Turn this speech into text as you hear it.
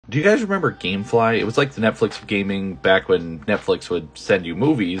Do you guys remember GameFly? It was like the Netflix of gaming back when Netflix would send you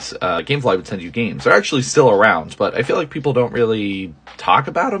movies. GameFly would send you games. They're actually still around, but I feel like people don't really talk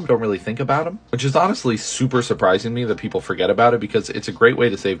about them, don't really think about them, which is honestly super surprising to me that people forget about it because it's a great way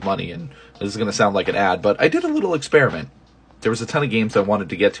to save money. And this is going to sound like an ad, but I did a little experiment. There was a ton of games I wanted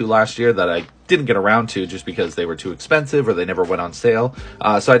to get to last year that I didn't get around to just because they were too expensive or they never went on sale.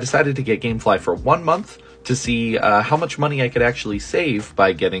 So I decided to get GameFly for 1 month to see how much money I could actually save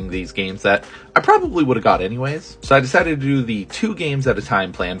by getting these games that I probably would have got anyways. So I decided to do the 2 games at a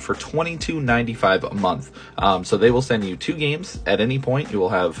time plan for $22.95 a month. So they will send you 2 games at any point. You will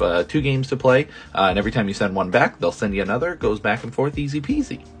have 2 games to play, and every time you send one back, they'll send you another. It goes back and forth, easy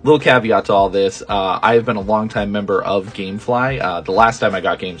peasy. Little caveat to all this, I have been a longtime member of GameFly. The last time I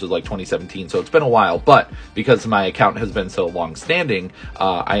got games was like 2017, so it's been a while, but because my account has been so long-standing,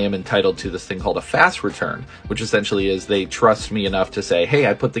 I am entitled to this thing called a fast return, which essentially is they trust me enough to say, hey,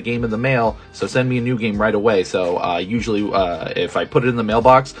 I put the game in the mail, so send me a new game right away. So usually if I put it in the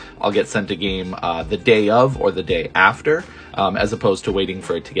mailbox, I'll get sent a game the day of or the day after, as opposed to waiting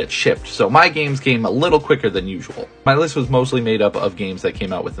for it to get shipped. So my games came a little quicker than usual. My list was mostly made up of games that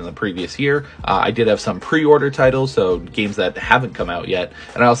came out within the previous year. I did have some pre-order titles, so games that haven't come out yet,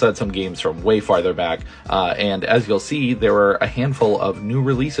 and I also had some games from way farther back. And as you'll see, there were a handful of new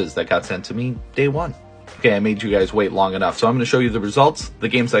releases that got sent to me day one. Okay, I made you guys wait long enough, so I'm going to show you the results, the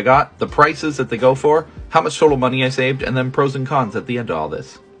games I got, the prices that they go for, how much total money I saved, and then pros and cons at the end of all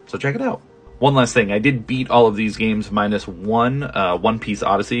this. So check it out. One last thing, I did beat all of these games minus One Piece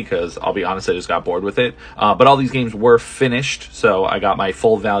Odyssey, because I'll be honest, I just got bored with it. But all these games were finished, so I got my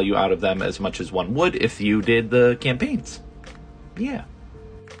full value out of them as much as one would if you did the campaigns. Yeah.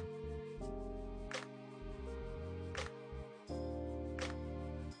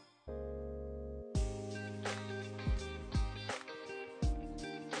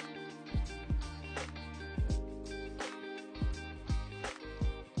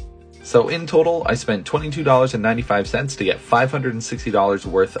 So in total, I spent $22.95 to get $560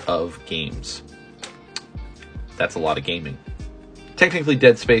 worth of games. That's a lot of gaming. Technically,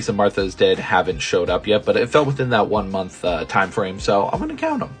 Dead Space and Martha's Dead haven't showed up yet, but it fell within that 1 month time frame, so I'm going to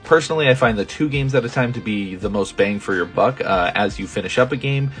count them. Personally, I find the 2 games at a time to be the most bang for your buck. As you finish up a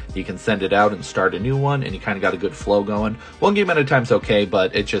game, you can send it out and start a new one, and you kind of got a good flow going. 1 game at a time is okay,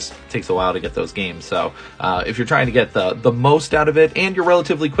 but it just takes a while to get those games. So if you're trying to get the most out of it, and you're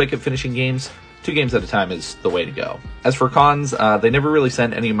relatively quick at finishing games, 2 games at a time is the way to go. As for cons, they never really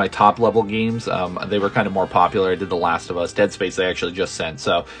sent any of my top level games. They were kind of more popular. I did The Last of Us. Dead Space they actually just sent.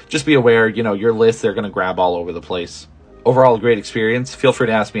 So just be aware, you know, your list, they're going to grab all over the place. Overall, a great experience. Feel free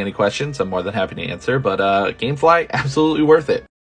to ask me any questions. I'm more than happy to answer. But GameFly, absolutely worth it.